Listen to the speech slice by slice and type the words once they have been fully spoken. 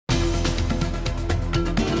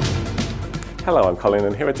Hello, I'm Colin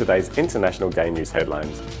and here are today's international gay news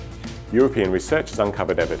headlines. European researchers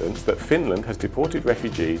uncovered evidence that Finland has deported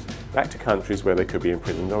refugees back to countries where they could be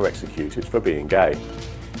imprisoned or executed for being gay.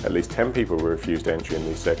 At least 10 people were refused entry in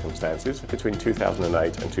these circumstances between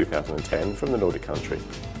 2008 and 2010 from the Nordic country.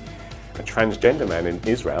 A transgender man in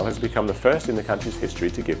Israel has become the first in the country's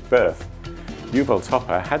history to give birth. Yuval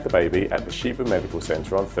Topper had the baby at the Sheba Medical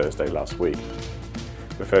Center on Thursday last week.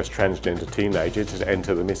 The first transgender teenager to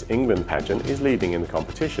enter the Miss England pageant is leading in the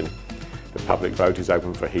competition. The public vote is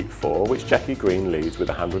open for Heat 4, which Jackie Green leads with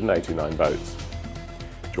 189 votes.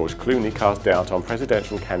 George Clooney cast doubt on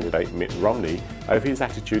presidential candidate Mitt Romney over his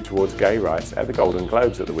attitude towards gay rights at the Golden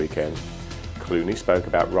Globes at the weekend. Clooney spoke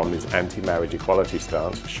about Romney's anti-marriage equality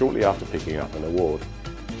stance shortly after picking up an award.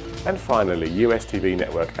 And finally, US TV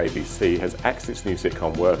network ABC has axed its new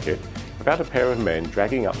sitcom Work It about a pair of men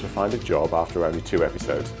dragging up to find a job after only 2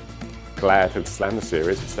 episodes. GLAAD had slammed the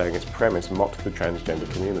series, saying its premise mocked the transgender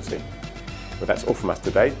community. But that's all from us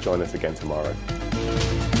today. Join us again tomorrow.